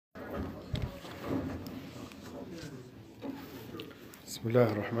بسم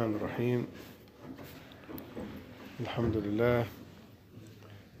الله الرحمن الرحيم. الحمد لله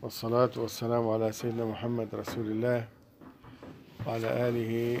والصلاة والسلام على سيدنا محمد رسول الله وعلى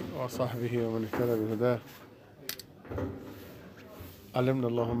آله وصحبه ومن اهتدى بهداه. علمنا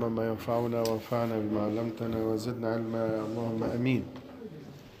اللهم ما ينفعنا وانفعنا بما علمتنا وزدنا علما اللهم أمين.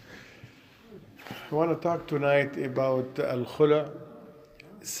 I want to talk tonight about al-khula',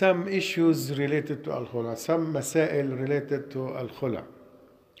 some issues related to al-khula', some masail related to al-khula'.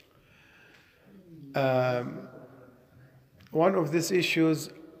 One of these issues,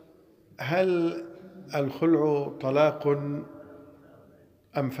 هل الخلع طلاق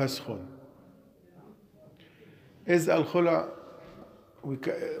أم فسخ? Is al-khula' we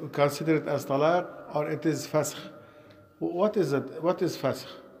consider it as talaq or it is fasakh? What is it? What is fasakh?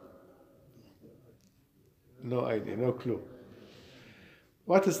 No idea, no clue.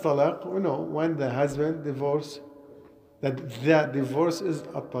 What is talaq? We know when the husband divorce, that divorce is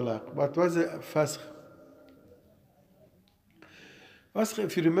a talaq. But what is fasakh? Fasakh,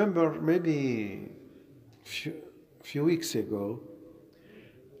 if you remember, maybe few weeks ago,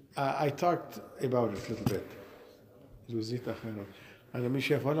 I talked about it a little bit. جوزيت أخيرا أنا مش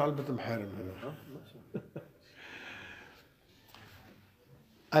شايف ولا علبة محارم هنا.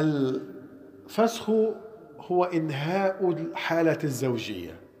 الفسخ هو إنهاء حالة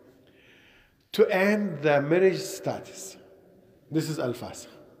الزوجية. To end the marriage status. This is al-fasakh.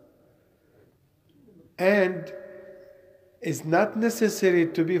 And it's not necessary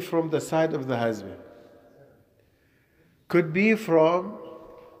to be from the side of the husband. Could be from,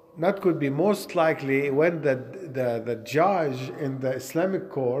 not could be, most likely when the judge in the Islamic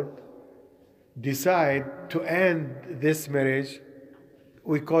court decide to end this marriage,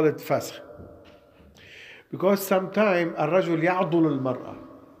 we call it fasakh. Because sometimes الرجل يعضل المرأة.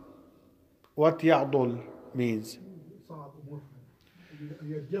 What يعضل means?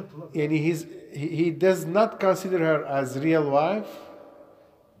 And he does not consider her as real wife,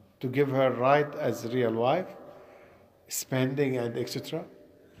 to give her right as real wife, spending and etc.,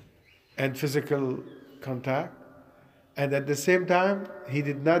 and physical contact. And at the same time, he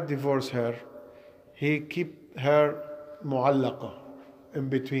did not divorce her. He kept her mu'allaqa, in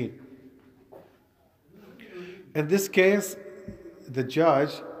between. In this case, the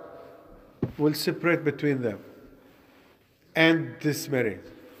judge will separate between them and this marriage.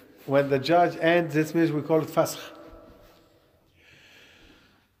 When the judge ends this marriage, we call it fasakh.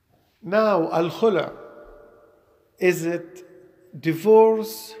 Now, al-khula', is it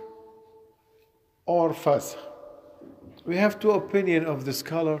divorce or fasakh? We have two opinions of the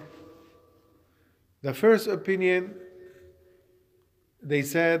scholar. The first opinion, they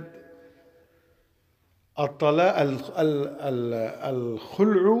said, الخلع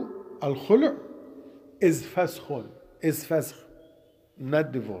is fasakh,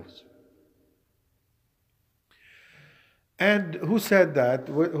 not divorce. And who said that?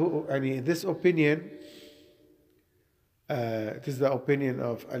 This opinion, it is the opinion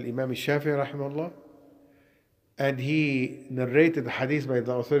of Al-Imam al-Shafi'i rahimahullah, and he narrated the hadith by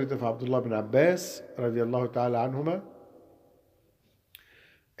the authority of Abdullah ibn Abbas radiallahu ta'ala anhuma.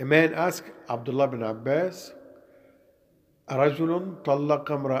 A man asked Abdullah ibn Abbas, رجل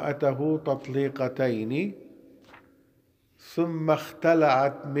طلق امرأته تطليقتين ثم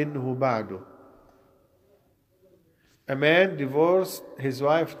اختلعت منه بعد. A man divorced his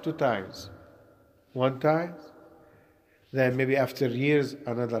wife 2 times. One time, then maybe after years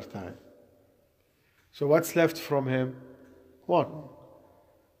another time. So what's left from him? 1.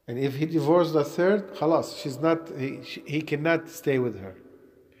 And if he divorced the 3rd, خلاص, he cannot stay with her.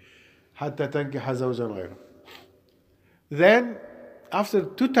 حتى تنكح زوجا غيره. Then, after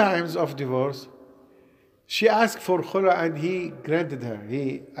 2 times of divorce, she asked for khula and he granted her.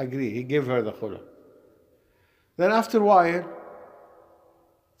 He agreed. He gave her the khula. Then after a while,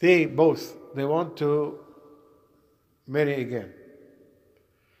 they want to marry again.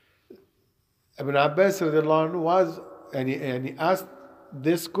 Ibn Abbas radiallahu anhu and he asked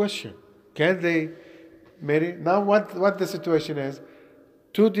this question: can they marry? Now what the situation is?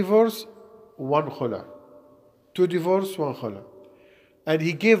 2 divorce, 1 khula. 2 divorce, 1 khula. And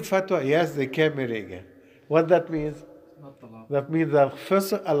he gave fatwa, yes, they can marry again. What that means? That means that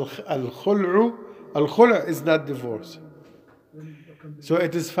first al-khula' is not divorce. So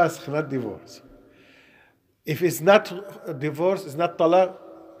it is fasakh, not divorce. If it's not divorce, it's not talaq,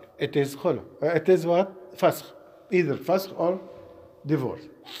 it is khula'. It is what? Fasakh. Either fasakh or divorce.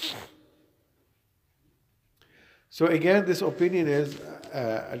 So again, this opinion is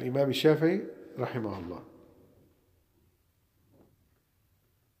Al-Imam al-Shafi'i rahimahullah.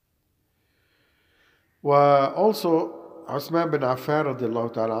 وalso عثمان بن عفان رضي الله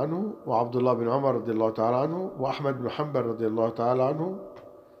تعالى عنه، وعبد الله بن عمر رضي الله تعالى عنه، وأحمد بن حنبل رضي الله تعالى عنه،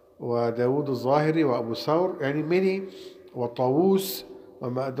 وداود الظاهري، وأبو ثور، يعني many، وطاووس،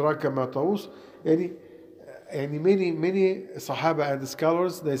 وما أدراك ما طاووس، يعني many صحابة and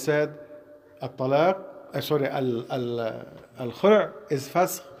scholars they said الطلاق الخلع is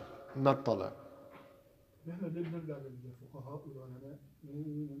فسخ not طلاق. احنا ليه بنرجع للفقهاء والعلماء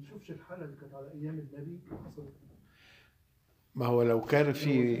ما نشوفش الحالة اللي كانت على أيام النبي حصلت؟ ما هو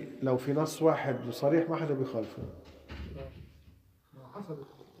لو في نص واحد وصريح ما حدا بيخالفه. ما حصلت،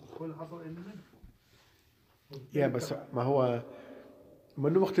 كل حصل أيام النبي. يا بس ما هو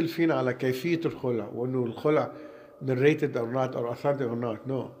منه مختلفين على كيفية الخلع، وإنه الخلع narrated or not or authentic or not.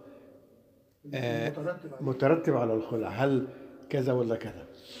 No. مترتب على الخلع، هل كذا ولا كذا.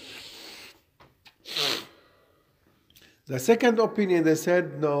 The second opinion they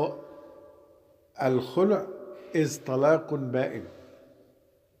said no, الخلع is طلاق بائن.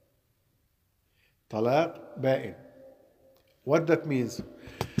 طلاق بائن. What that means?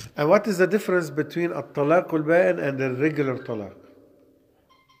 And what is the difference between الطلاق البائن and the regular طلاق?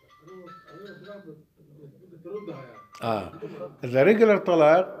 The regular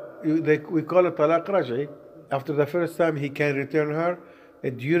طلاق we call it طلاق رجعي. After the first time he can return her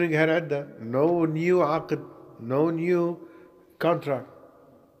during her عدة. No new عقد, no new contract.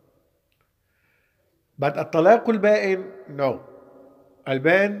 But الطلاق البائن no.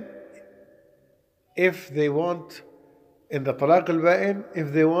 البائن if they want in the طلاق البائن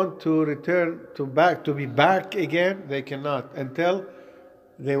if they want to return to be back again they cannot until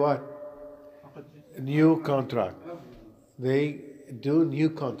they what? New contract. They do new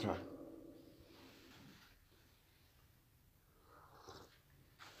contract.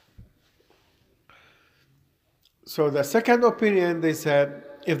 So the second opinion they said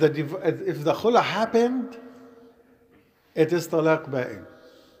if the khula happened it is talaq ba'in.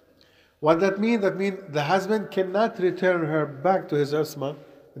 What that means? That means the husband cannot return her back to his asma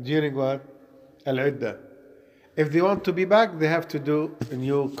during what? Al-iddah. If they want to be back they have to do a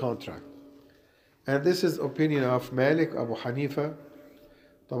new contract. And this is opinion of Malik, Abu Hanifa,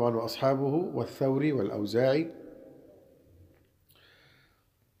 طبعا وأصحابه والثوري والأوزاعي.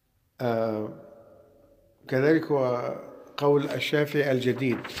 كذلك هو قول الشافعي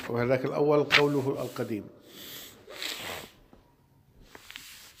الجديد، وهذاك الأول قوله القديم.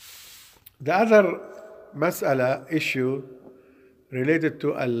 The other مسألة issue related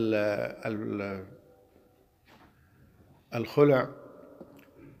to الخلع،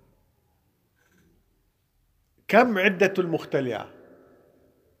 كم عدة المختلعة؟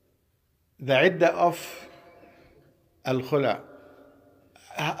 The عدة of الخلع.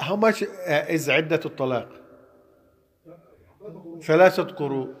 How much is عدة الطلاق؟ 3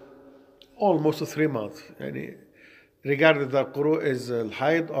 قروء. Almost 3 months. يعني regardless the قروء is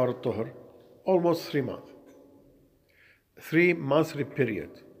الحيض or الطهر. Almost 3 months. 3 monthly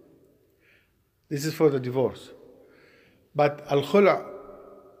period. This is for the divorce. But الخلع,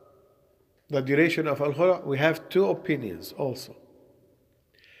 the duration of al-khula, we have 2 opinions also.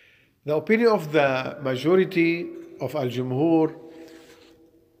 The opinion of the majority of al-jumhur,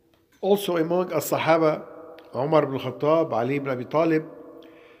 also among al-sahaba, Umar ibn Khattab, Ali ibn Abi Talib,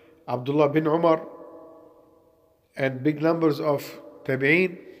 Abdullah bin Umar, and big numbers of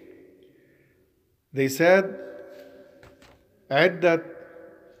tabi'een, they said عدة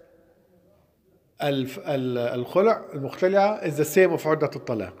الخلع المختلعة is the same of عدة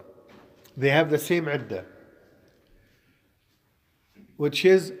الطلاق. They have the same عدة, which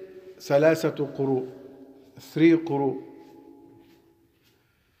is 3 قروء, 3 قروء.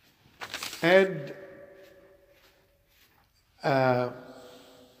 And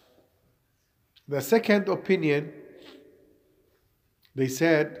the second opinion, they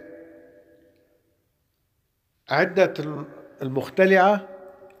said عدة المختلعة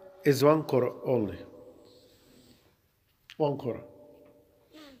is 1 قرء only. 1 قرء.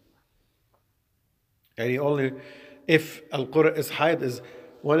 And only if al-qur'ah is haid is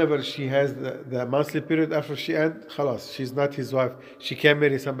whenever she has the monthly period after she ends, خلاص, she's not his wife. She can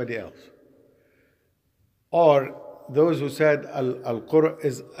marry somebody else. Or those who said al-qur'ah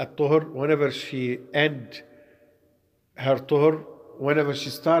is at-tuhur, whenever she end her tuhur, whenever she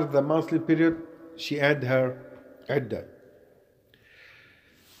starts the monthly period, she end her iddah.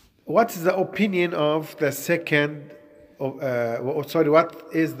 What's the opinion of the second? What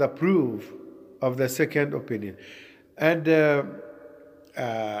is the proof of the second opinion? And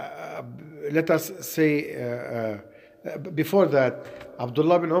let us say before that,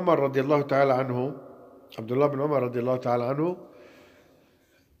 Abdullah bin Umar radiallahu ta'ala anhu,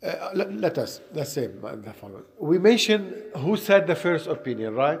 let's say the following. We mentioned who said the first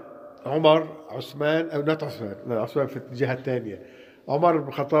opinion, right? عمر عثمان أو not عثمان، لا عثمان في الجهة الثانية. عمر بن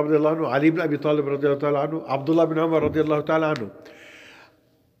الخطاب رضي الله عنه، علي بن أبي طالب رضي الله تعالى عنه، عبد الله بن عمر رضي الله تعالى عنه.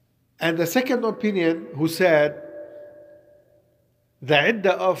 And the second opinion who said the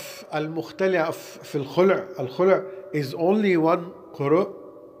عدة of المختلع في الخلع is only one قرء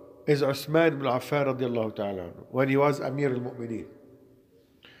is عثمان بن عفان رضي الله تعالى عنه when he was أمير المؤمنين.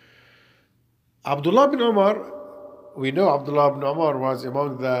 Abdullah bin Umar, we know Abdullah bin Umar was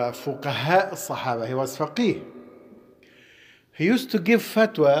among the fuqaha al-Sahaba. He was faqih. He used to give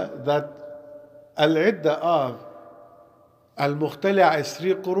fatwa that al-idda of al-mukhtali' is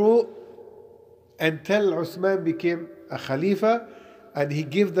 3 quru until Uthman became a khalifa, and he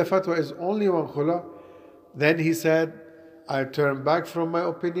gave the fatwa is only 1 khula. Then he said, I turn back from my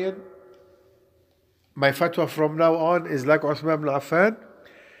opinion. My fatwa from now on is like Uthman bin Affan.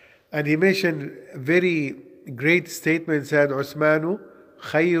 And he mentioned a very great statement, said Uthmanu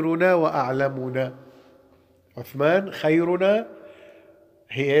khayruna wa a'lamuna. Uthman khayruna,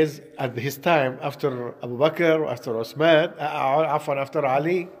 he is at his time after Abu Bakr, after Uthman, after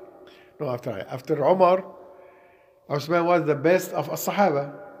Ali, no after Ali, after Umar. Uthman was the best of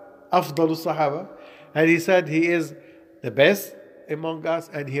as-Sahaba, afdal as-Sahaba. And he said he is the best among us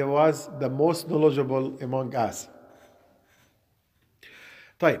and he was the most knowledgeable among us.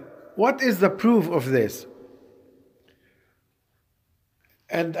 طيب. What is the proof of this?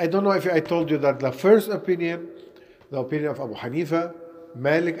 And I don't know if I told you that the first opinion, the opinion of Abu Hanifa,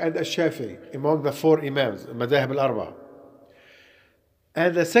 Malik and Al-Shafi'i, among the 4 Imams, Madhahib al-Arba.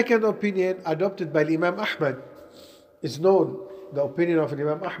 And the second opinion adopted by Imam Ahmad is known, the opinion of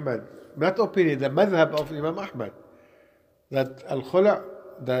Imam Ahmad, not opinion, the madhab of Imam Ahmad, that al-khula',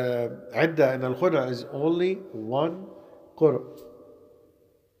 the idda in al-khula' is only 1 qur'.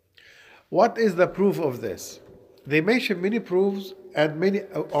 What is the proof of this? They mention many proofs, and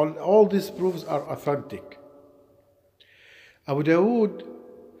all these proofs are authentic. Abu Dawood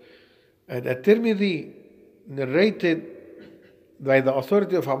and At-Tirmidhi narrated by the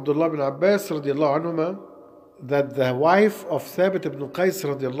authority of Abdullah bin Abbas radiallahu anhuma that the wife of Thabit ibn Qais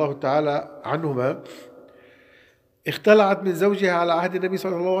radiallahu ta'ala anhuma اختلعت من زوجها على عهد النبي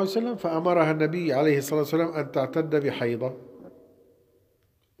صلى الله عليه وسلم فأمرها النبي عليه الصلاة والسلام أن تعتد بحيضة.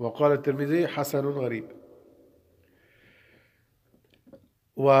 وقال الترمذي حسن غريب.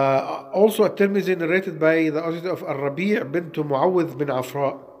 Also الترمذي narrated by the authority of الربيع بنت معوذ بن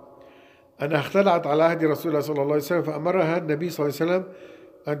عفراء أنها اختلعت على عهد رسول الله صلى الله عليه وسلم فأمرها النبي صلى الله عليه وسلم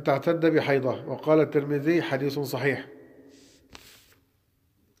أن تعتد بحيضة. وقال الترمذي حديث صحيح.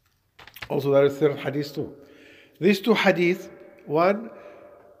 Also there is third hadith too. These 2 hadith, one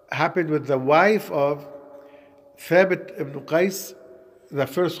happened with the wife of Thabit ibn Qais, the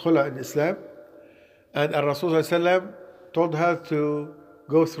first khula in Islam, and Rasul told her to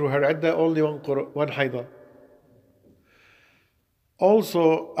go through her idda only 1 haida.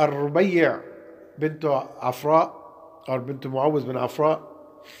 Also, Al-Rubayya bint Afra or bint Muawwiz bin Afra,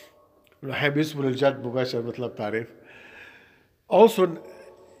 نحب يسمى الجد مباشر مثل التعريف. Also,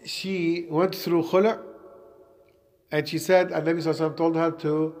 she went through khula, and she said, and Nabi told her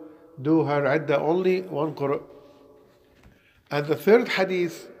to do her idda only 1 quru'. And the third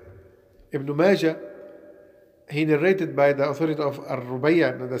hadith, Ibn Majah, he narrated by the authority of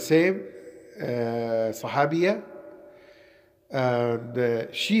Al-Rubayya, the same Sahabiya,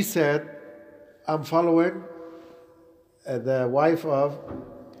 and she said, I'm following the wife of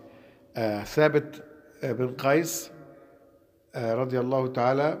Thabit bin Qais radiallahu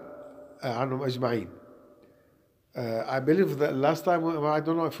ta'ala anhum ajma'in. I believe that last time, I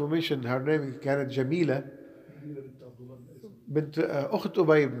don't know if we mentioned her name, كانت جميلة بنت أخت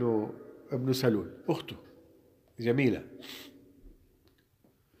أبي بن سلول، أخته جميلة.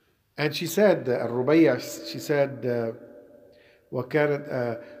 And she said, الربيع, she said,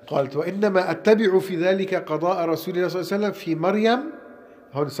 وكانت قالت وإنما أتبع في ذلك قضاء رسول الله صلى الله عليه وسلم في مريم،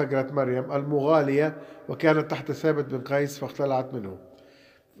 هون سجلت مريم المغالية، وكانت تحت ثابت بن قيس فاختلعت منه.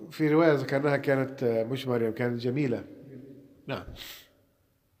 في رواية ذكرناها كانت مش مريم، كانت جميلة. نعم.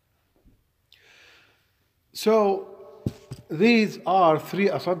 So these are 3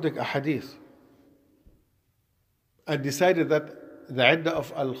 authentic ahadith, and decided that the idda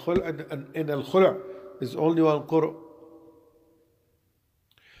of al-khul' in al-khul' is only 1 quru'.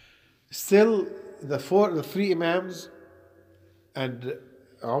 Still, the 3 imams and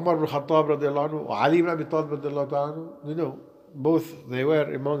Umar bin Khattab radiallahu anhu, Ali ibn Abi Talib radiallahu anhu, you know, both they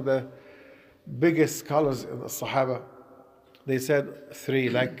were among the biggest scholars in the Sahaba. They said 3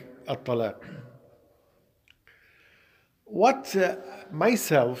 like at-talaq. what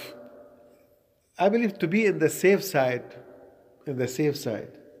myself, I believe to be in the safe side,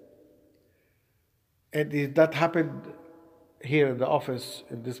 and that happened here in the office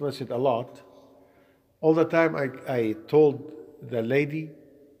in this masjid a lot. All the time I told the lady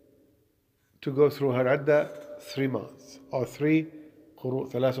to go through her iddah 3 months or 3 quru,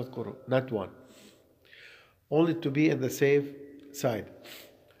 3 quru, not 1. Only to be in the safe side.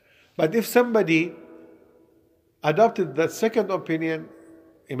 But if somebody adopted that second opinion,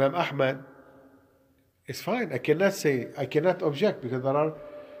 Imam Ahmad, it's fine. I cannot object, because there are,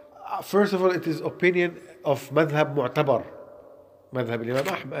 first of all, it is opinion of madhab mu'tabar, madhab Imam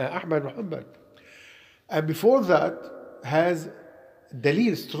Ahmad Muhammad. And before that has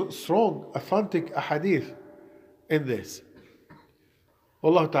dalil, strong, authentic ahadith in this.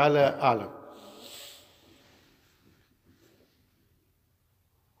 Wallahu ta'ala a'lam.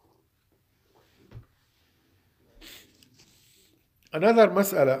 Another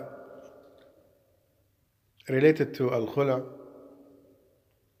mas'ala related to al-khula: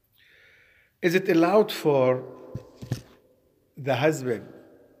 is it allowed for the husband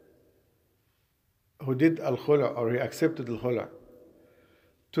who did al-khula or he accepted al-khula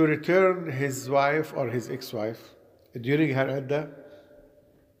to return his wife or his ex-wife during her iddah?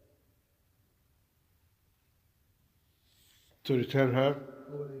 To return her?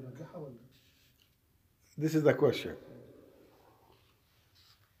 This is the question.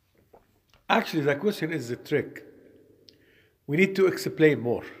 Actually, the question is the trick. We need to explain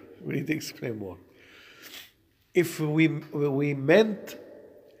more. If we meant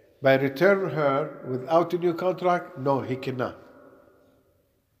by return her without a new contract, no, he cannot.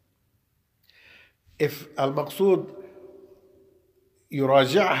 If المقصود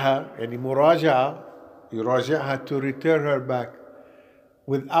يراجعها يعني مراجعة يراجعها to return her back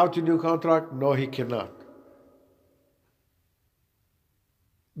without a new contract, no, he cannot.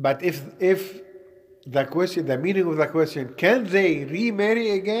 But if the question, the meaning of the question, can they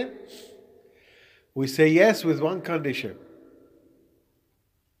remarry again? We say yes with one condition.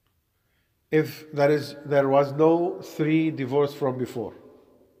 If there was no 3 divorce from before,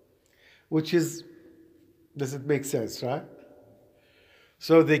 which is, does it make sense, right?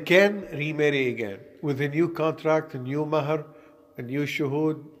 So they can remarry again with a new contract, a new mahar, a new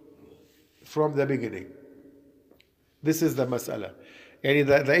shuhud from the beginning. This is the mas'ala. And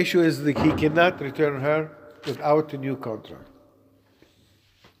the issue is that he cannot return her without a new contract.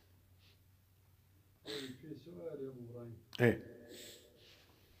 في سؤال يا ابو ابراهيم. ايه.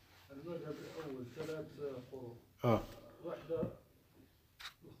 المذهب الاول 3 قروء. واحده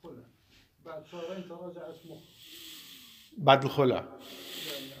الخلع. بعد شهرين تراجعت بعد الخلع. يعني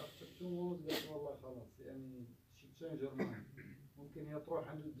after 2 months قالت والله خلاص يعني she changed her mind. ممكن هي تروح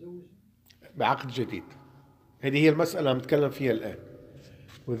عند الزوج بعقد جديد. هذه هي المسألة اللي نتكلم فيها الآن.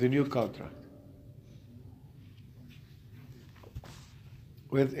 With a new contract.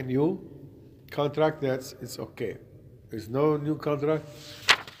 With a new contract, it's okay. There's no new contract,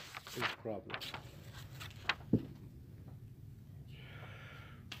 it's a problem.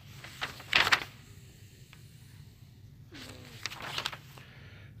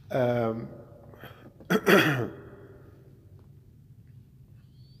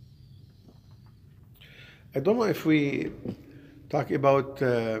 I don't know if we talk about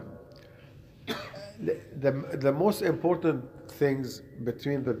the most important things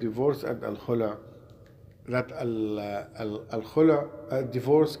between the divorce and al-khula. That al-khula,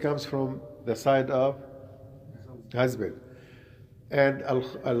 divorce comes from the side of husband, and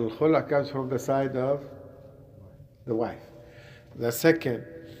al-khula comes from the side of the wife. The second,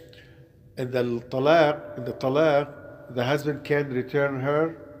 in the talaq, the husband can return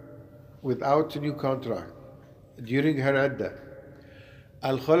her without a new contract during her iddah.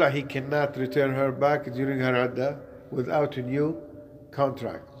 Al-khula, he cannot return her back during her iddah without a new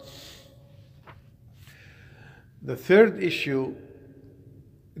contract. The third issue,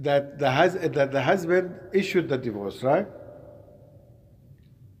 that the husband issued the divorce, right?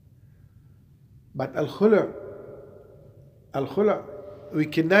 But al-khula, we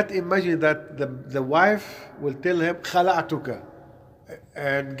cannot imagine that the wife will tell him khala'tuka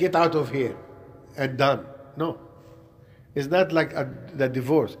and get out of here and done. No. It's not like the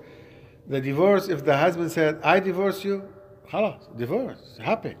divorce. The divorce, if the husband said, I divorce you, khalas, divorce,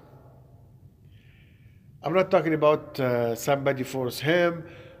 happen. I'm not talking about somebody forced him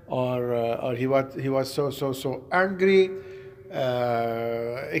or he was so angry.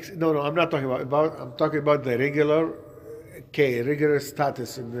 No, I'm not talking about. I'm talking about the regular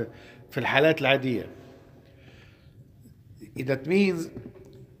status في الحالات العادية. That means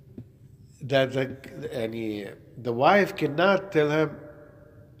that the wife cannot tell him,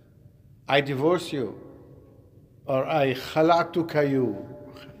 I divorce you, or I khala'tuka you.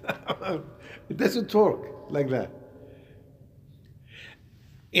 It doesn't work like that.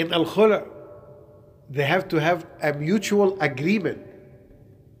 In al-khula, they have to have a mutual agreement.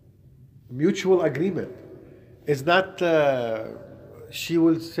 Mutual agreement. It's not she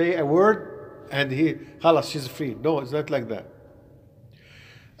will say a word and khalas, she's free. No, it's not like that.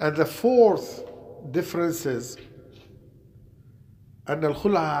 And the fourth difference is أن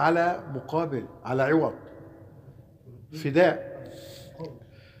الخلع على مقابل على عوض فداء.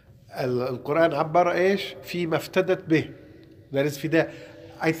 القرآن عبر إيش فيما افتدت به. That is فداء.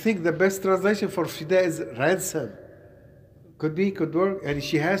 I think the best translation for فداء is ransom. Could work. And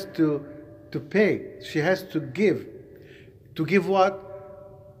she has to pay. She has to give. To give what?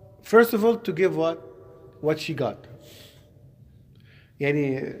 First of all, to give what? What she got.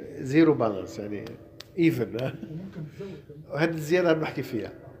 يعني zero balance, يعني even. وهذه الزيادة بنحكي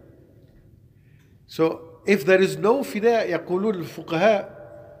فيها. So if there is no فداء يقولون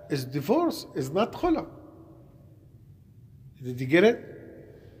الفقهاء is divorce, is not خلع. Did you get it?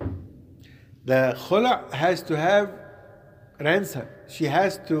 The khula has to have ransom. She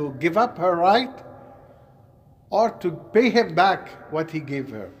has to give up her right or to pay him back what he gave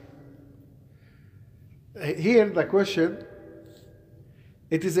her. Here the question,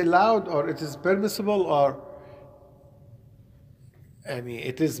 it is allowed or it is permissible or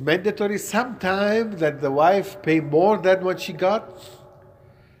it is mandatory sometimes that the wife pay more than what she got.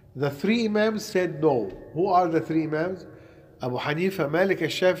 The three imams said no. Who are the three imams? Abu Hanifa, Malik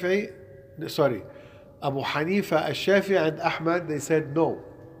al-Shafi'i, Abu Hanifa, al-Shafi'i and Ahmad, they said no.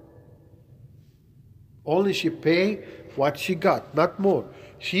 Only she pay what she got, not more.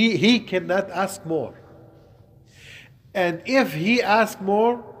 He cannot ask more. And if he asks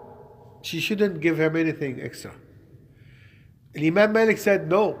more, she shouldn't give him anything extra. Imam Malik said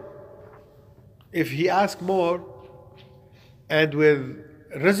no. If he asks more and with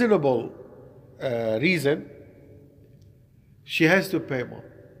reasonable reason, she has to pay more.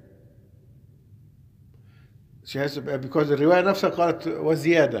 She has to pay because the riwayah نفسها قالت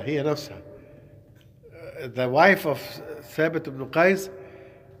وزيادة هي نفسها. The wife of Thabit ibn Qais,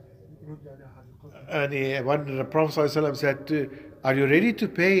 and when the Prophet ﷺ said, are you ready to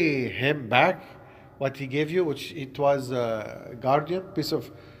pay him back what he gave you, which it was a guardian, piece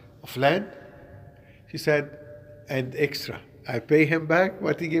of land? She said, and extra. I pay him back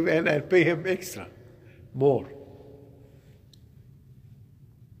what he gave and I pay him extra, more.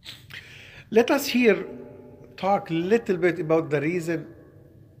 Let us here talk a little bit about the reason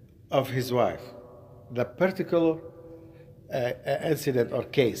of his wife, the particular incident or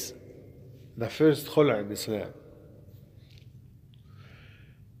case, the first khula in Islam.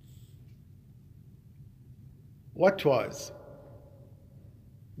 What was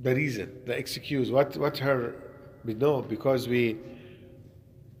the reason, the excuse? What her? We know because we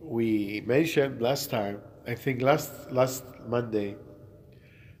mentioned last time, I think last Monday,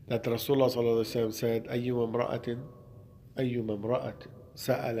 that Rasulullah sallallahu alaihi wasallam said, أيما امرأة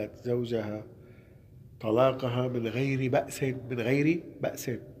سألت زوجها طلاقها من غير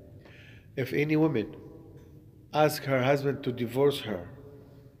بأس. If any woman asks her husband to divorce her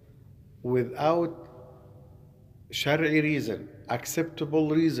without shari'i reason, acceptable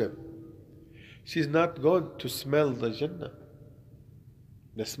reason, she's not going to smell the Jannah,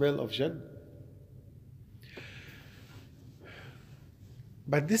 the smell of Jannah.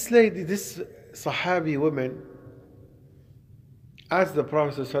 But this lady, this Sahabi woman, asked the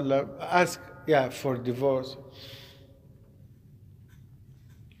Prophet ﷺ, for divorce.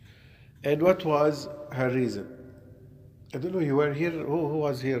 And what was her reason? I don't know, you were here, who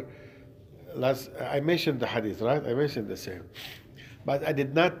was here last? I mentioned the hadith, right? I mentioned the same. But I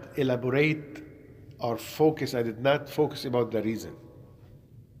did not elaborate or focus, I did not focus about the reason.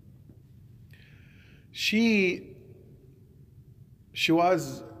 She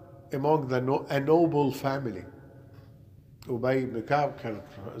was among a noble family. Ubay ibn Ka'b كان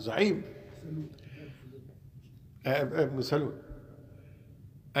زعيم ابن سلول,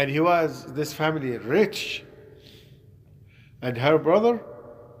 and he was this family rich, and her brother,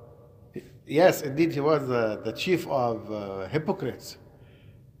 yes, indeed, he was the chief of hypocrites.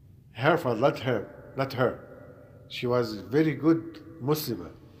 Her father, not her. She was very good Muslim.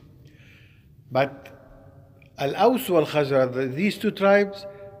 But Al-Aws wal-Khazraj, these two tribes,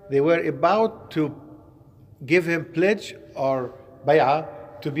 they were about to give him pledge or bay'ah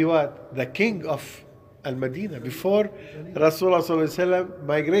to be what? The king of Al-Madinah before Rasulullah sallallahu alaihi wasallam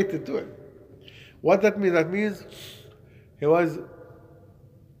migrated to it. What that means? That means he was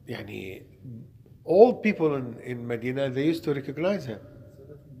all people in Medina, they used to recognize him.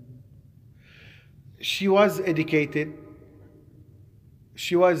 She was educated.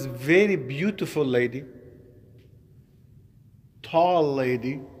 She was very beautiful lady, tall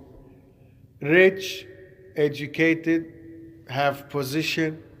lady, rich, educated, have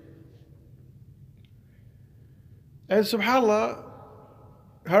position. And subhanAllah,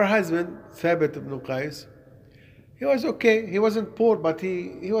 her husband, Thabit ibn Qais, he was okay. He wasn't poor, but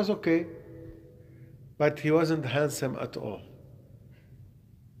he was okay. But he wasn't handsome at all.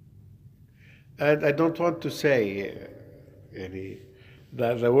 And I don't want to say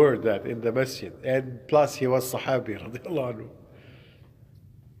the word that in the masjid. And plus he was Sahabi, radiallahu anhu.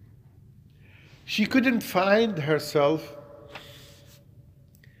 She couldn't find herself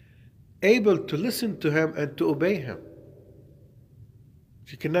able to listen to him and to obey him.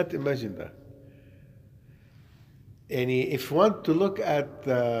 She cannot imagine that. And if you want to look at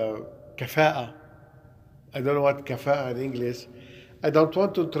kafa'a, I don't know what kafa'a in English, I don't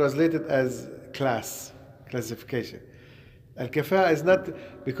want to translate it as classification. Al-kafa'a is not,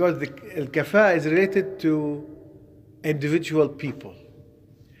 because al-kafa'a is related to individual people,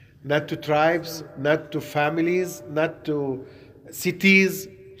 not to tribes, not to families, not to cities.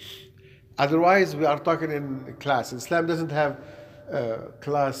 Otherwise, we are talking in class. Islam doesn't have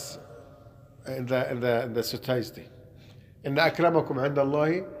class in the society. إن أكرمكم عند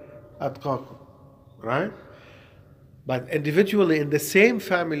الله أتقاكم, right? But individually, in the same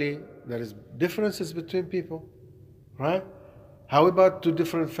family, there is differences between people, right? How about two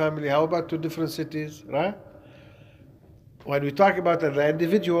different families? How about two different cities, right? When we talk about the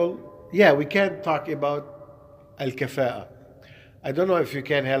individual, yeah, we can talk about al-kafa'a. I don't know if you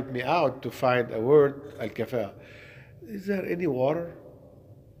can help me out to find a word, al-kafa'a. Is there any water?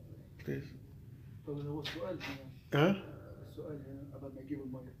 Please. طب هو السؤال Huh? هنا السؤال هنا قبل ما يجيب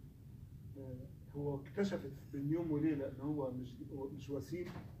الميه هو اكتشفت بين يوم وليله ان هو مش وسيم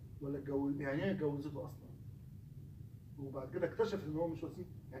ولا اتجوز يعني هي اتجوزته اصلا وبعد كده اكتشف ان هو مش وسيم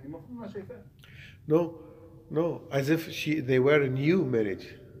يعني المفروض انها شايفاه. No, as if they were a new marriage.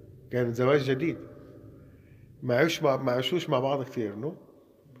 كان زواج جديد. ما عاشوش مع بعض كتير, no?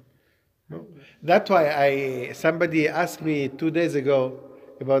 That's why somebody asked me 2 days ago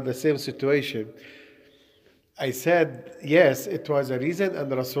about the same situation. I said, yes, it was a reason, and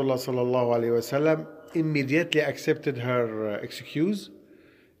Rasulullah sallallahu alaihi wasallam immediately accepted her excuse,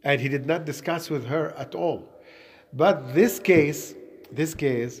 and he did not discuss with her at all. But this case,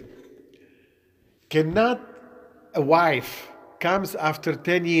 cannot a wife comes after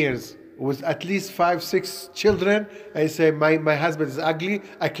 10 years with at least 5-6 children and say, my husband is ugly,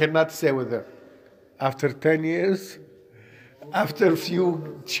 I cannot stay with her. After 10 years, after a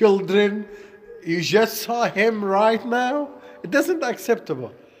few children, you just saw him right now, it isn't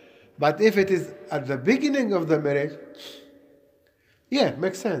acceptable. But if it is at the beginning of the marriage, yeah,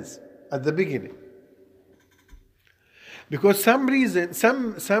 makes sense, at the beginning. Because some reason,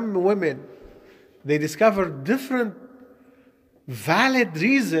 some women, they discover different valid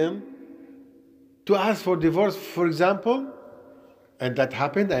reason to ask for divorce. For example, and that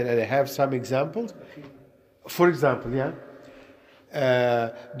happened, and I have some examples. For example, do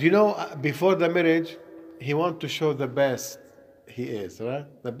you know, before the marriage, he wants to show the best he is, right?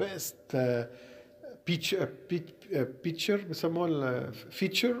 The best picture, بيسموه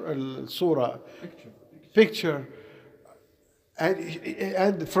feature, الصورة, picture.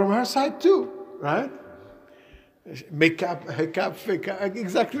 And from her side too, right? Makeup,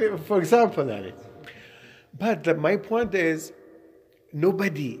 exactly, for example. But my point is,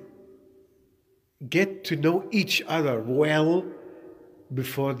 nobody get to know each other well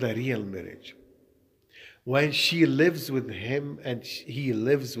before the real marriage. When she lives with him and he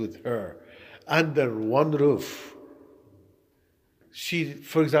lives with her under one roof, she,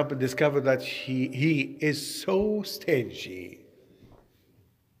 for example, discovered that he is so stingy.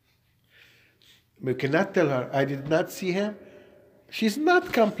 We cannot tell her, I did not see him. She's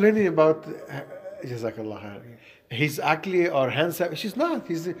not complaining about, Jazakallah khair, he's ugly or handsome. She's not.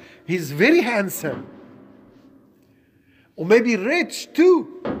 He's very handsome. Or maybe rich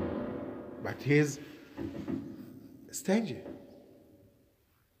too. But he's stingy.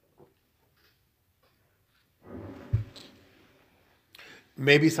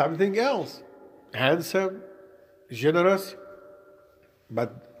 Maybe something else. Handsome, generous,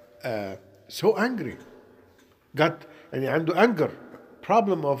 but so angry. Got عنده anger.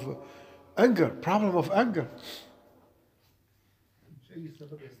 Problem of anger. مش اي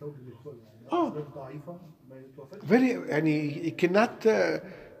سبب يستوجب الكل يعني اسباب ضعيفه ما يتوافقش. Very, and he cannot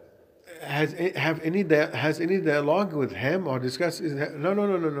has any dialogue with him or discuss. No.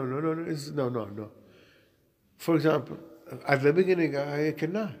 For example, at the beginning, I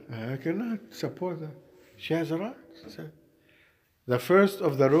cannot support her. She has a right. So, the first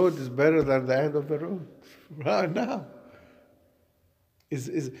of the road is better than the end of the road. Right now.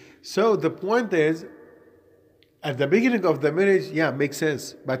 So the point is, at the beginning of the marriage, yeah, makes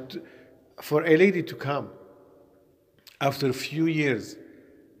sense. But for a lady to come after a few years,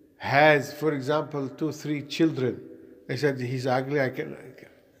 has, for example, 2, 3 children, they said he's ugly,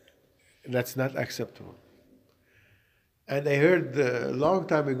 that's not acceptable. And I heard a long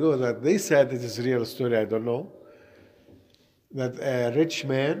time ago that they said, it is a real story, I don't know, that a rich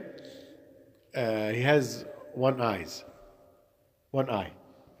man, he has one eye.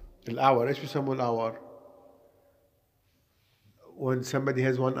 الأعور ايش بيسموه الأعور؟ When somebody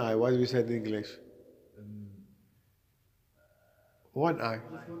has one eye, what do we say in English? One eye.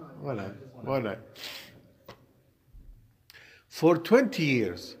 One eye. For 20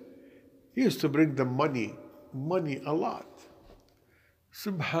 years, he used to bring them money a lot.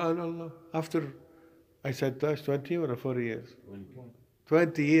 Subhanallah. After, I said, 20 or 40 years?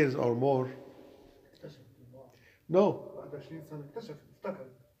 20 years or more. No.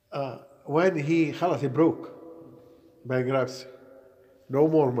 When he broke, bankruptcy, no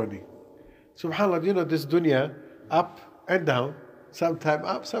more money. Subhanallah, you know, this dunya, up and down, sometime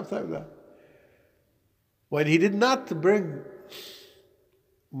up, sometime down. When he did not bring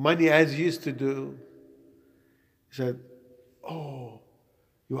money as he used to do, he said, oh,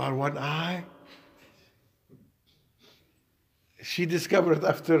 you are one eye? She discovered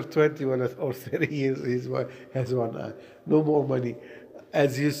after 20 or 30 years he has one eye. No more money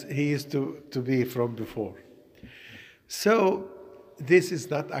as he used to be from before. So this is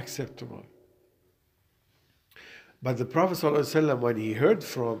not acceptable. But the Prophet ﷺ, when he heard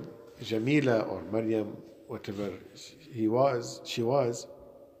from Jamila or Maryam, whatever she was,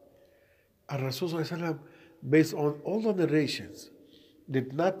 and Rasul ﷺ, based on all the narrations,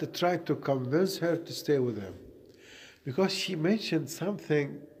 did not try to convince her to stay with him. Because she mentioned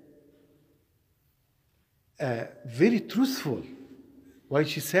something very truthful when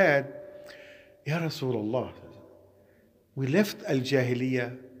she said, Ya Rasulullah, we left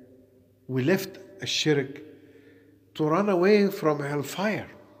al-Jahiliyyah, we left al-Shirk to run away from hellfire.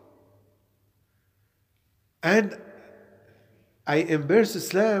 And I embrace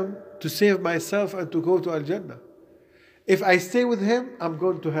Islam to save myself and to go to Al-Jannah. If I stay with him, I'm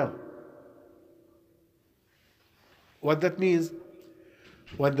going to hell. What that means,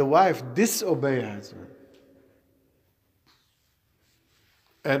 when the wife disobeys her husband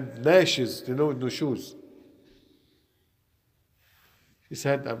and nashes, nushuz, she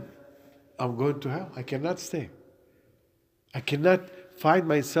said, I'm going to hell. I cannot stay. I cannot find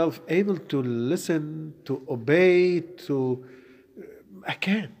myself able to listen, to obey, I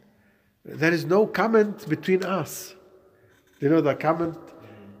can't. There is no comment between us. The comment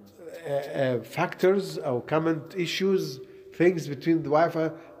factors or comment issues, things between the wife.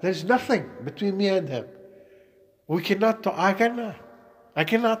 There's nothing between me and him. We cannot talk. I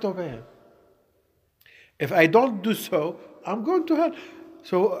cannot obey him. If I don't do so, I'm going to hell.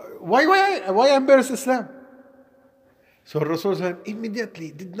 So why embarrass Islam? So Rasul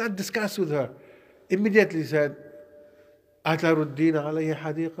immediately did not discuss with her. Immediately said, أَتَرُدِّينَ عَلَيْهِ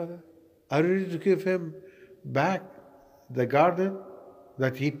حَدِيقَةً? Are you ready to give him back the garden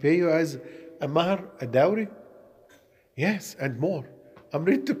that he pay you as a mahar, a dowry? Yes, and more. I'm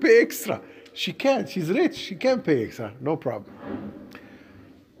ready to pay extra. She can. She's rich. She can pay extra. No problem.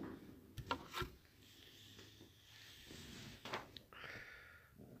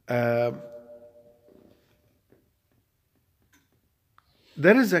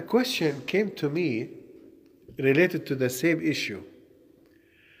 There is a question came to me related to the same issue.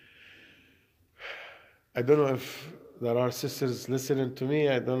 I don't know if there are sisters listening to me,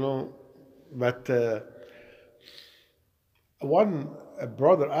 I don't know. But one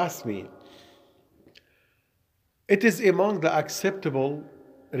brother asked me, it is among the acceptable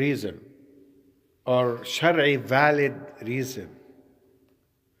reason or Shari'i valid reason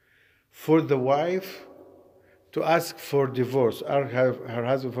for the wife to ask for divorce or her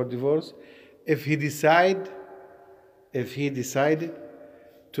husband for divorce if he decided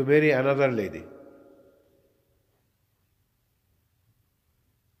to marry another lady.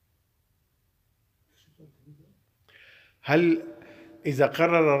 هل إذا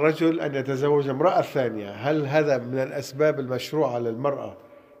قرر الرجل أن يتزوج امرأة ثانية هل هذا من الأسباب المشروعة للمرأة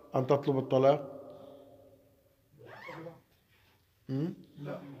أن تطلب الطلاق؟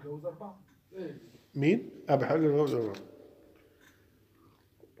 لا يتجوز 4. مين؟ بحل يتجوز 4.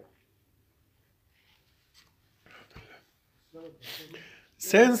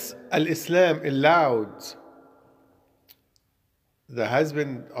 Since Islam allowed the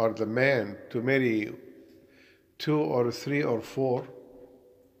husband or the man to marry 2 or 3 or 4,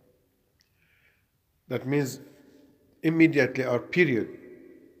 that means immediately or period,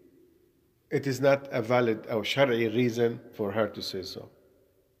 it is not a valid or shari'i reason for her to say so.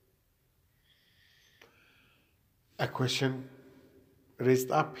 A question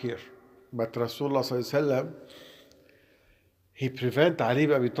raised up here. But Rasulullah sallallahu alaihi wasallam, he prevent Ali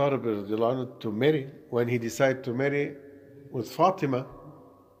ibn Abi Talib radiallahu anhu to marry when he decided to marry with Fatima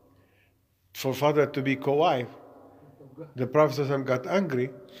for Fatima to be co-wife. The Prophet sallallahu alaihi wasallam got angry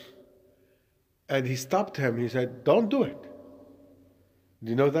and he stopped him. He said, "Don't do it." Do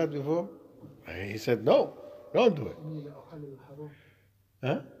you know that before? He said, "No, don't do it."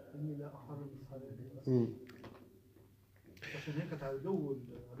 Huh? عشان هي كانت عدو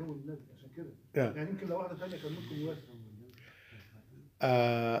النبي عشان كده. Yeah. يعني يمكن لو واحده ثانيه كان ممكن يوافق.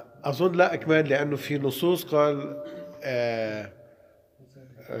 أظن لا كمان لأنه في نصوص قال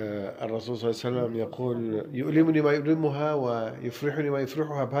الرسول صلى الله عليه وسلم يقول يؤلمني ما يؤلمها ويفرحني ما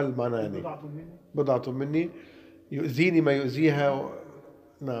يفرحها، بهالمعنى يعني بضعة مني، يؤذيني ما يؤذيها.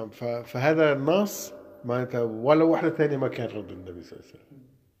 نعم، فهذا النص معناتها ولو واحدة ثانية ما كان رد النبي صلى الله عليه وسلم.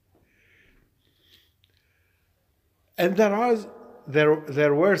 And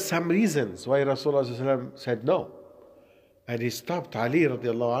there were some reasons why Rasulullah صلى الله عليه وسلم said no. And he stopped Ali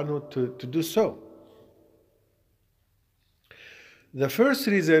radiallahu anhu to do so. The first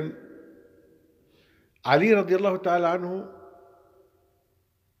reason, Ali radiallahu ta'ala anhu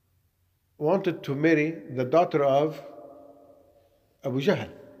wanted to marry the daughter of Abu Jahl.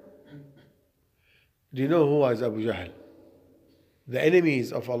 Do you know who was Abu Jahl? The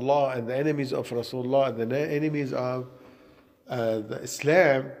enemies of Allah and the enemies of Rasulullah and the enemies of the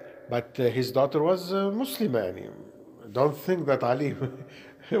Islam, but his daughter was Muslim. Don't think that Ali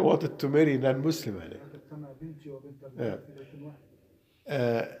wanted to marry non-Muslim.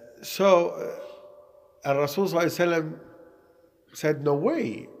 So Rasul said, "No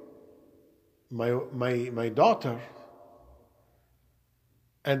way, my daughter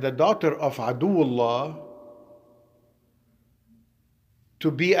and the daughter of Aduullah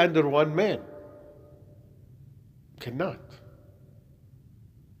to be under one man. Cannot.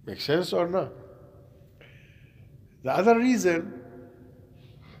 Make sense or not?" The other reason,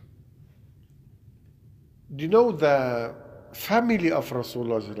 do you know the family of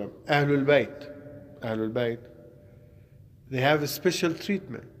Rasulullah, Ahlul Bayt, they have a special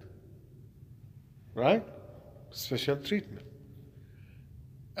treatment, right? Special treatment.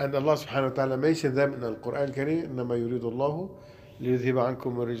 And Allah subhanahu wa ta'ala mentioned them in the Quran Kareem, إنما يريد الله ليذهب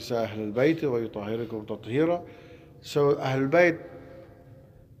عنكم الرجس أهل البيت ويطهركم تطهيرا. So Ahlul Bayt,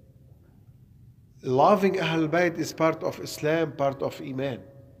 loving Ahlul Bayt is part of Islam, part of Iman,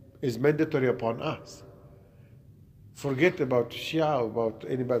 is mandatory upon us. Forget about Shia, about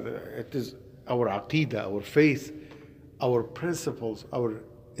anybody. It is our Aqidah, our faith, our principles, our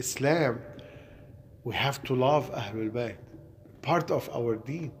Islam. We have to love Ahlul Bayt, part of our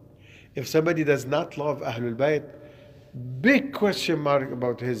deen. If somebody does not love Ahlul Bayt, big question mark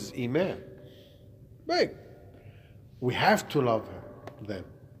about his Iman. Big. We have to love them.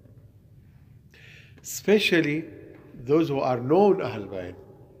 Especially those who are known Ahlul Bayt,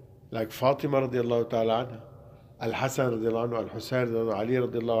 like Fatima radiallahu ta'ala anha, Al-Hasan radiallahu anhu, Al-Husayn radiallahu anhu, Ali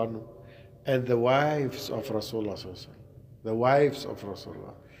radiallahu anhu, and the wives of Rasulullah. The wives of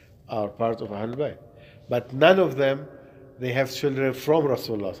Rasulullah are part of Ahlul Bayt. But none of them, they have children from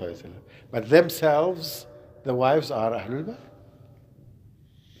Rasulullah. But themselves, the wives are Ahlul Bayt.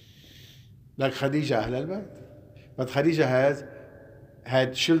 Like Khadija Ahlul Bayt. But Khadija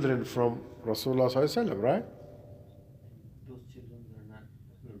had children from Rasulullah, right? Those children are not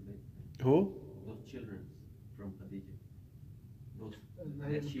Ahlul Bayt. Who? Those children from Khadija. Those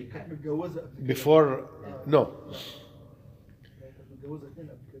that she كانت had. متجوزه قبل كده. Before, no. كانت متجوزه اثنين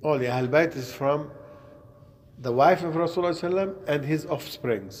قبل كده. Only Ahlul Bayt is from the wife of Rasulullah and his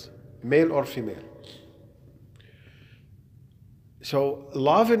offsprings, male or female. So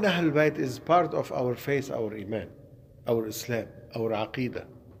loving Ahlul Bayt is part of our faith, our Iman, our Islam, our Aqidah.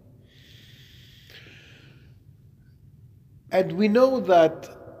 And we know that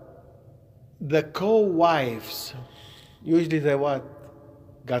the co-wives, usually they what?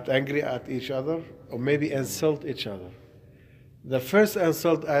 Got angry at each other or maybe insult each other. The first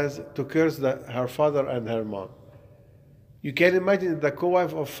insult is to curse her father and her mom. You can imagine the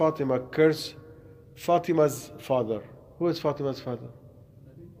co-wife of Fatima curse Fatima's father. Who is Fatima's father?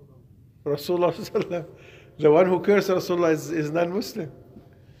 Rasulullah. The one who cursed Rasulullah is non-Muslim.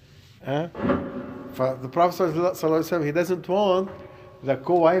 Huh? The Prophet ﷺ, he doesn't want the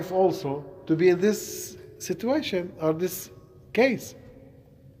co-wife also to be in this situation or this case.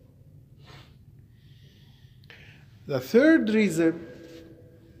 The third reason,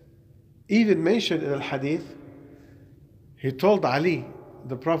 even mentioned in al-Hadith, he told Ali,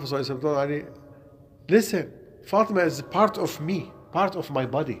 the Prophet ﷺ told Ali, listen, Fatima is part of me, part of my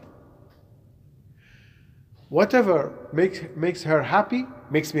body. Whatever makes her happy,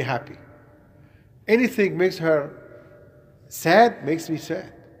 makes me happy. Anything makes her sad, makes me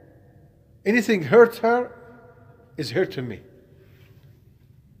sad. Anything hurts her, is hurting me.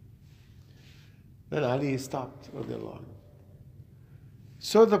 Then Ali stopped.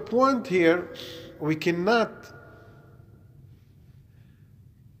 So the point here, we cannot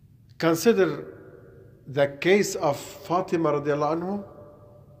consider the case of Fatima radiallahu anhu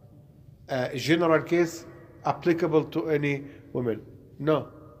a general case applicable to any woman. No.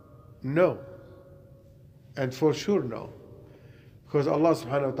 And for sure no. Because Allah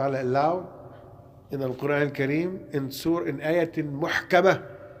subhanahu wa ta'ala allowed in the Quran al-Kareem in ayatin muhkamah,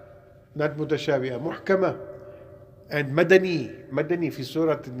 not mutashabiha, muhkamah, and madani في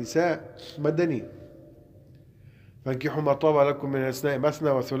سورة النساء madani. فانكحوا ما طاب لكم من الأسماء مثنى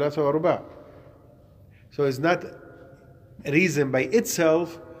وثلاث ورباع. So it's not a reason by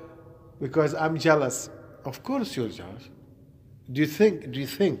itself because I'm jealous. Of course you're jealous. Do you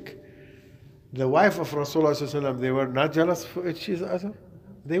think the wife of Rasulullah sallallahu alaihi wasallam, they were not jealous for each other?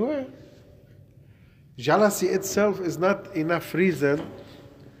 They were. Jealousy itself is not enough reason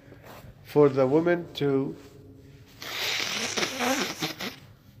for the woman to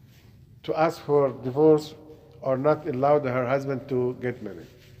ask for divorce or not allow her husband to get married.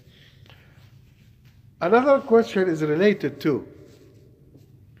 Another question is related too.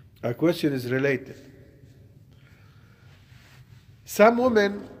 A question is related. Some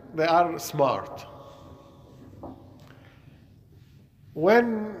women, they are smart.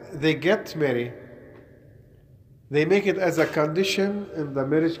 When they get married, they make it as a condition in the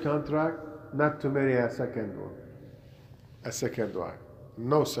marriage contract not to marry a second wife.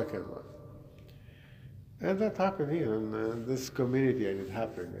 No second wife. And that happened here in this community, and it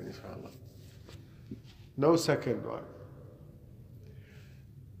happened in Israel. No second wife.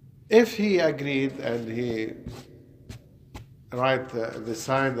 If he agreed and he they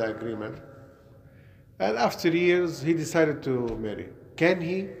signed the agreement, and after years he decided to marry, can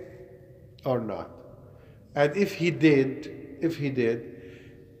he or not? And if he did,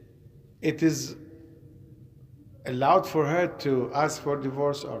 it is allowed for her to ask for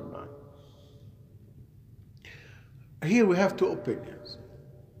divorce or not. Here we have two opinions.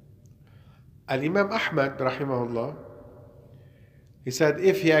 Al-Imam Ahmad, rahimahullah, he said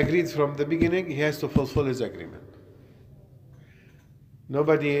if he agreed from the beginning, he has to fulfill his agreement.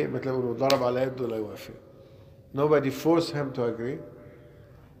 Nobody forced him to agree.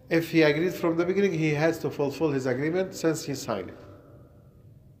 If he agreed from the beginning, he has to fulfill his agreement since he signed it.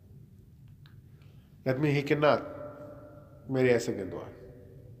 That means he cannot marry a second wife.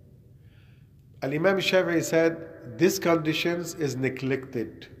 Al-Imam Shafi'i said, this conditions is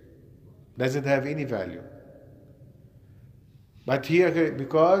neglected, doesn't have any value. But here,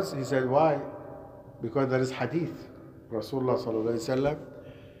 because he said, why? Because there is hadith. Rasulullah sallallahu alayhi wa sallam,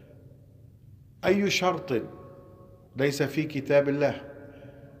 أي شرط ليس في كتاب الله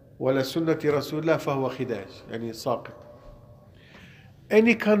ولا سنة رسول الله فهو خداج, يعني ساقط.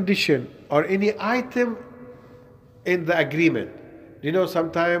 Any condition or any item in the agreement. You know,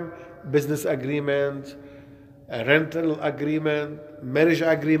 sometimes business agreement, a rental agreement, marriage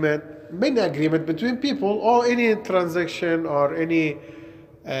agreement, many agreement between people, or any transaction or any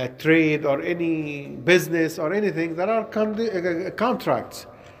trade or any business or anything, there are contracts.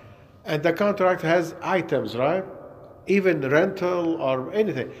 And the contract has items, right? Even rental or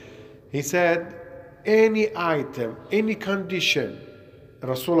anything. He said, any item, any condition,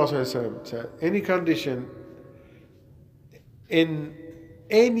 Rasulullah said, any condition in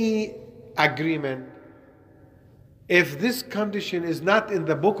any agreement, if this condition is not in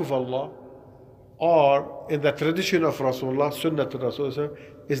the book of Allah or in the tradition of Rasulullah, Sunnah to Rasulullah,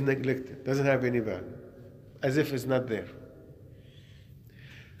 is neglected, doesn't have any value, as if it's not there.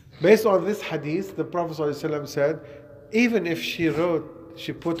 Based on this hadith, the Prophet ﷺ said, even if she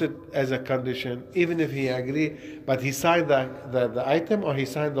put it as a condition, even if he agreed, but he signed the item or he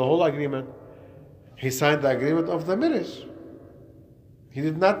signed the whole agreement, he signed the agreement of the marriage. He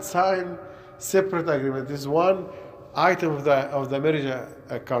did not sign separate agreement. This is one item of the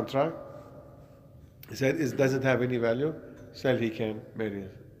marriage contract. He said it doesn't have any value, so he can marry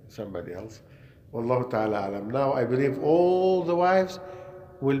somebody else. Wallahu ta'ala alam. Now I believe all the wives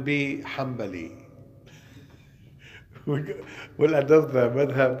will be Hanbali. will adopt the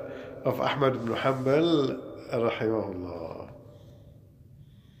madhab of Ahmad ibn Hanbal, rahimahullah.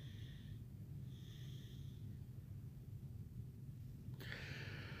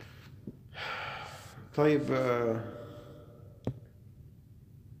 طيب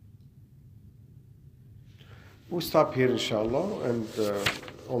we stop here inshallah and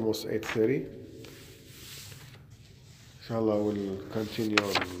almost 8:30. Inshallah we'll continue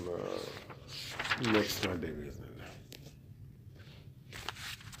on next Monday.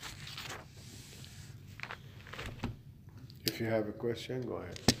 If you have a question, go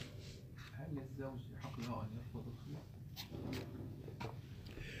ahead. هل للزوج حق له أن يرفض الخلع؟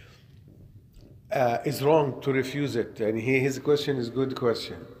 It's wrong to refuse it, and his question is a good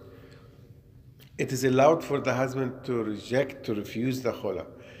question. It is allowed for the husband to reject, to refuse the khula.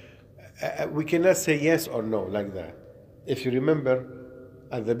 We cannot say yes or no like that. If you remember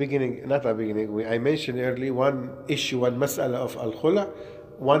at the beginning, not at the beginning, I mentioned earlier one issue, one mas'ala of al-khula,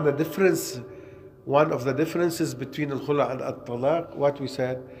 one of the differences between al-khula and al-talaq, what we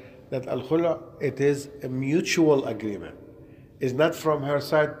said, that al-khula, it is a mutual agreement. It's not from her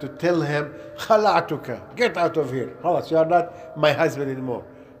side to tell him, khala'tuka, get out of here. Khalas, you are not my husband anymore.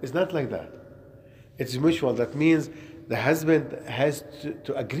 It's not like that. It's mutual. That means the husband has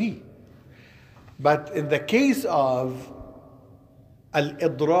to agree. But in the case of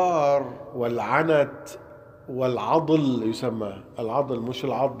al-idrar wal-anat wal-adl يسمى العضل مش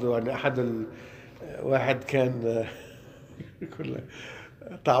العض يعني أحد واحد كان يقول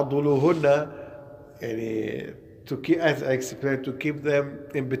تعضلوهن يعني to keep, as I explained, to keep them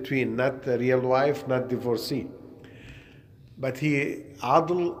in between, not a real wife, not divorcee. But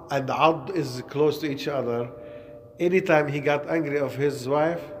adl and ad is close to each other. Anytime he got angry of his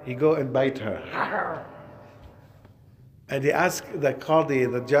wife, he go and bite her. And he asked the qadi,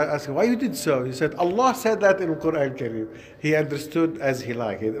 the judge asked him, why you did so? He said, Allah said that in the Quran Kareem. He understood as he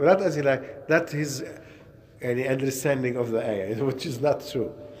liked. Not as he liked, that's his any understanding of the ayah, which is not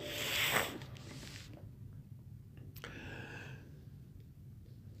true.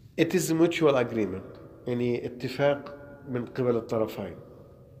 It is a mutual agreement, يعني اتفاق من قبل الطرفين.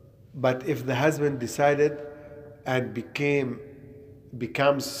 But if the husband decided and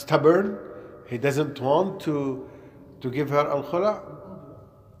becomes stubborn, he doesn't want to give her al-khula,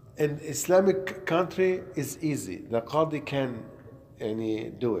 in Islamic country is easy. The qadi can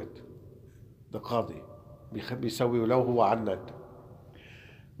يعني do it. The qadi بيسوي ولو هو عند.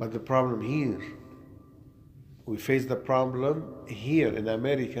 But the problem here, we face the problem here in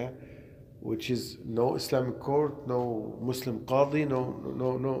America, which is no Islamic court, no Muslim qadi,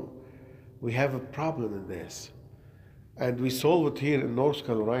 no. We have a problem in this. And we solve it here in North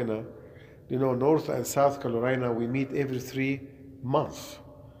Carolina. You know, North and South Carolina, we meet every 3 months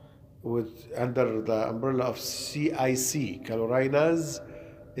under the umbrella of CIC, Carolina's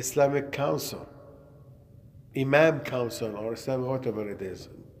Islamic Council, Imam Council, or Islamic, whatever it is,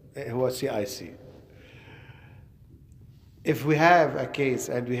 who is CIC. If we have a case,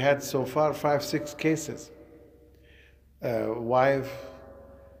 and we had so far 5-6 cases, wife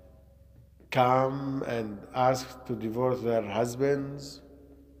come and ask to divorce their husbands.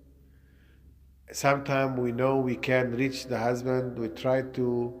 Sometimes we know we can reach the husband. We try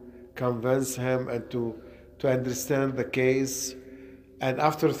to convince him and to understand the case. And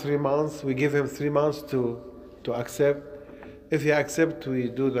after 3 months, we give him 3 months to accept. If he accepts, we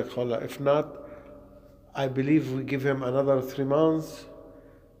do the khula. If not, I believe we give him another 3 months.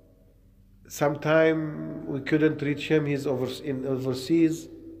 Sometime we couldn't reach him. He's overseas.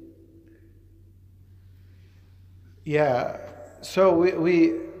 Yeah. So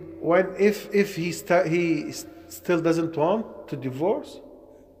if he still doesn't want to divorce,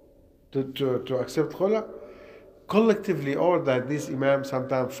 to accept khula, collectively all that these imams,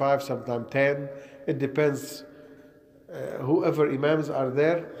 sometimes 5, sometimes 10, it depends. Whoever imams are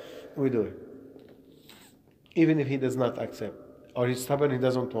there, we do it. Even if he does not accept, or he's stubborn, he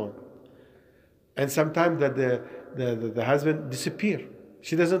doesn't want. And sometimes that the husband disappear.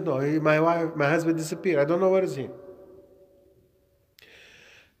 She doesn't know. My husband disappeared. I don't know where is he.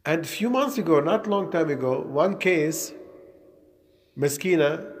 And a few months ago, not long time ago, one case,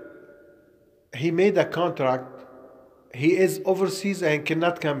 Meskina, he made a contract. He is overseas and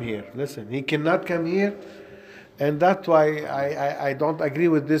cannot come here. Listen, he cannot come here. And that's why I don't agree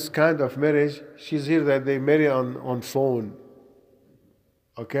with this kind of marriage. She's here that they marry on phone.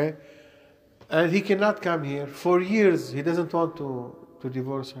 Okay? And he cannot come here. For years, he doesn't want to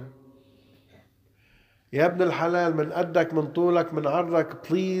divorce her. يا ابن الحلال من قدك من طولك من عرضك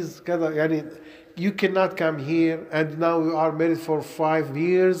please كذا يعني you cannot come here and now you are married for 5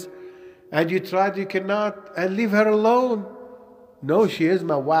 years and you tried, you cannot, and leave her alone. No, she is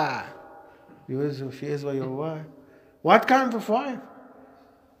my wife. She is your wife. What kind of wife?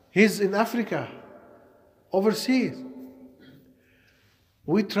 He's in Africa, overseas.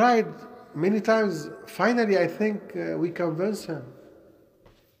 We tried many times, finally, I think we convince him.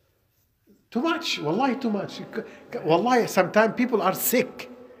 Too much, wallahi, too much. Wallahi, sometimes people are sick,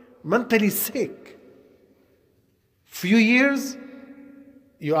 mentally sick. Few years,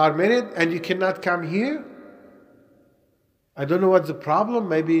 you are married and you cannot come here. I don't know what's the problem.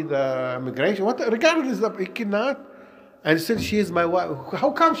 Maybe the immigration. What? Regardless of, he cannot. And still, she is my wife.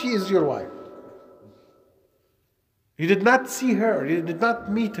 How come she is your wife? You did not see her. You did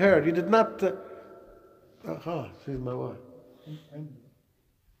not meet her. You did not. She's my wife.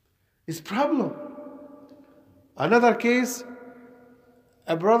 It's problem. Another case.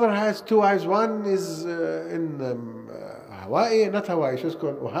 A brother has two wives. One is in Hawaii, not Hawaii. She's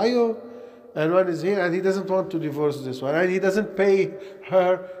called Ohio, and one is here. And he doesn't want to divorce this one, and he doesn't pay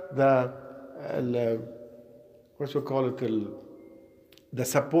her the what we call it, the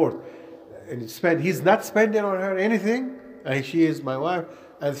support. And he's not spending on her anything, and she is my wife.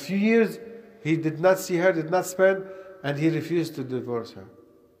 And a few years, he did not see her, did not spend, and he refused to divorce her.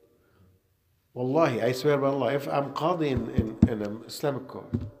 Wallahi, I swear by Allah, if I'm qadi in an Islamic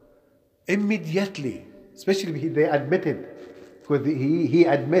court, immediately, especially they admitted, because he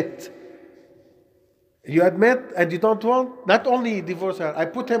admit. You admit and you don't want, not only divorce her, I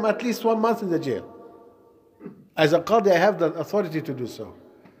put him at least 1 month in the jail. As a qadi, I have the authority to do so.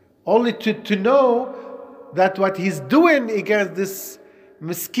 Only to know that what he's doing against this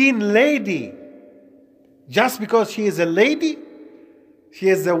miskeen lady, just because she is a lady, she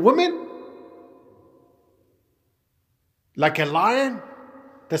is a woman, like a lion,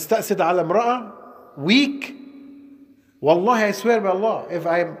 تستأسد على امرأة, weak. Wallahi, I swear by Allah, if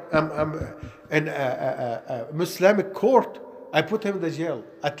I'm in a Islamic court, I put him in the jail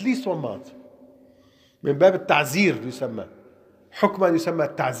at least 1 month. من باب التعزير يسمى. حكما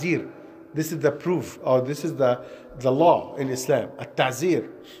يسمى التعزير. This is the proof, or this is the law in Islam. التعزير.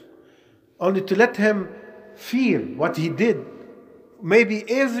 Only to let him feel what he did. Maybe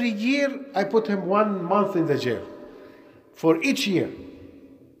every year I put him 1 month in the jail. For each year.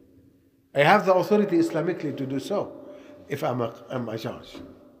 I have the authority Islamically to do so. If I'm a judge.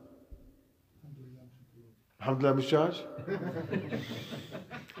 Alhamdulillah, مش judge.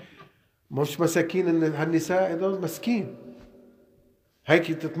 مش مساكين هالنساء دول مسكين.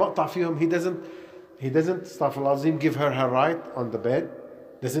 هيك تتمقطع فيهم. He doesn't استغفر الله العظيم give her right on the bed.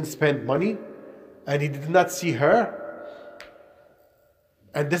 Doesn't spend money. And he did not see her.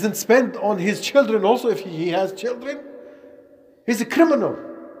 And doesn't spend on his children also if he has children. He's a criminal.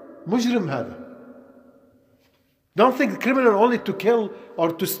 مجرم هذا. Don't think criminal only to kill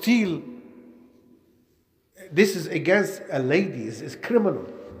or to steal. This is against a lady. It's criminal.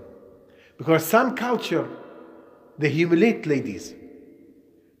 Because some culture, they humiliate ladies.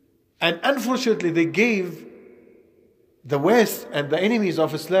 And unfortunately, they gave the West and the enemies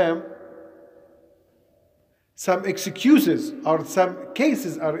of Islam some excuses or some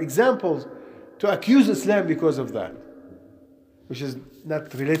cases or examples to accuse Islam because of that. Which is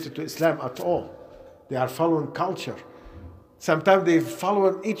not related to Islam at all. They are following culture. Sometimes they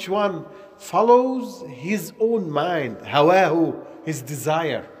follow, each one follows his own mind, hawahu, his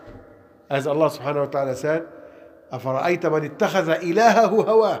desire. As Allah subhanahu wa ta'ala said, أَفَرَأَيْتَ مَنِ اتَّخَذَ إِلَهَهُ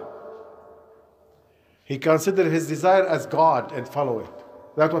هَوَاهُ. He considered his desire as God and follow it.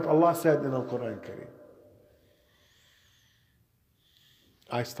 That's what Allah said in the Quran Kareem.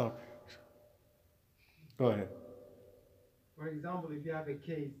 I stop. Go ahead. For example, if you have a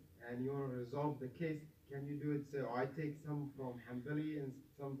case and you want to resolve the case, can you do it so I take some from Hanbali and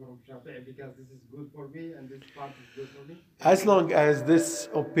some from Shafi'i because this is good for me and this part is good for me? As long as this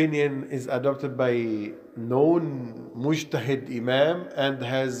opinion is adopted by known mujtahid imam and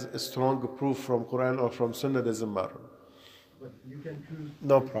has a strong proof from Quran or from Sunnah, doesn't matter. But you can choose.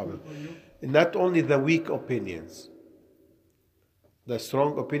 No problem. Not only the weak opinions, the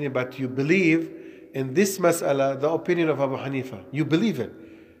strong opinion, but you believe in this mas'ala, the opinion of Abu Hanifa. You believe it.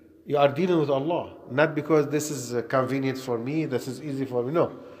 You are dealing with Allah. Not because this is convenient for me, this is easy for me.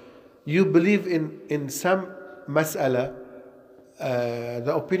 No. You believe in some mas'ala,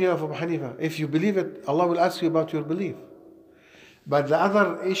 the opinion of Abu Hanifa. If you believe it, Allah will ask you about your belief. But the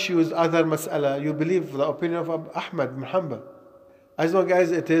other issues, other mas'ala, you believe the opinion of Ahmad bin Hanbal. As long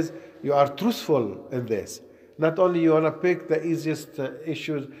as it is, you are truthful in this. Not only you want to pick the easiest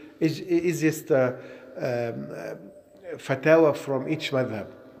issues, easiest fatwa from each madhab.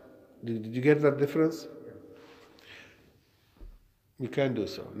 Did you get that difference? You can do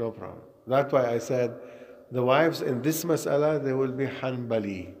so, no problem. That's why I said the wives in this mas'ala, they will be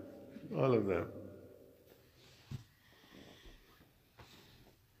Hanbali. All of them.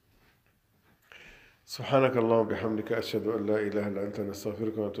 سبحانك اللهم وبحمدك أشهد أن لا إله إلا أنت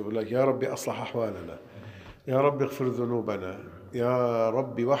نستغفرك ونتوب إليك. يا ربي أصلح أحوالنا، يا رب اغفر ذنوبنا، يا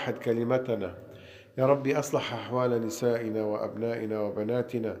رب وحد كلمتنا، يا ربي أصلح أحوال نسائنا وأبنائنا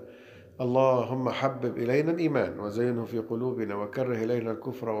وبناتنا. اللهم حبب إلينا الإيمان وزينه في قلوبنا وكره إلينا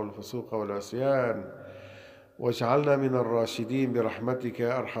الكفر والفسوق والعصيان واجعلنا من الراشدين برحمتك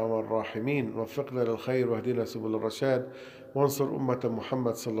يا أرحم الراحمين. وفقنا للخير واهدنا سبل الرشاد وانصر أمة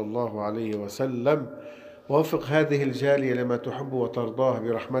محمد صلى الله عليه وسلم. ووفق هذه الجالية لما تحب وترضاه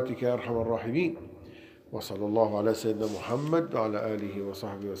برحمتك يا أرحم الراحمين. وصلى الله على سيدنا محمد وعلى آله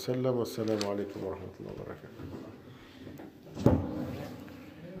وصحبه وسلم. والسلام عليكم ورحمة الله وبركاته.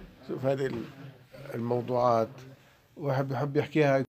 شوف هذه الموضوعات واحد بيحب يحكيها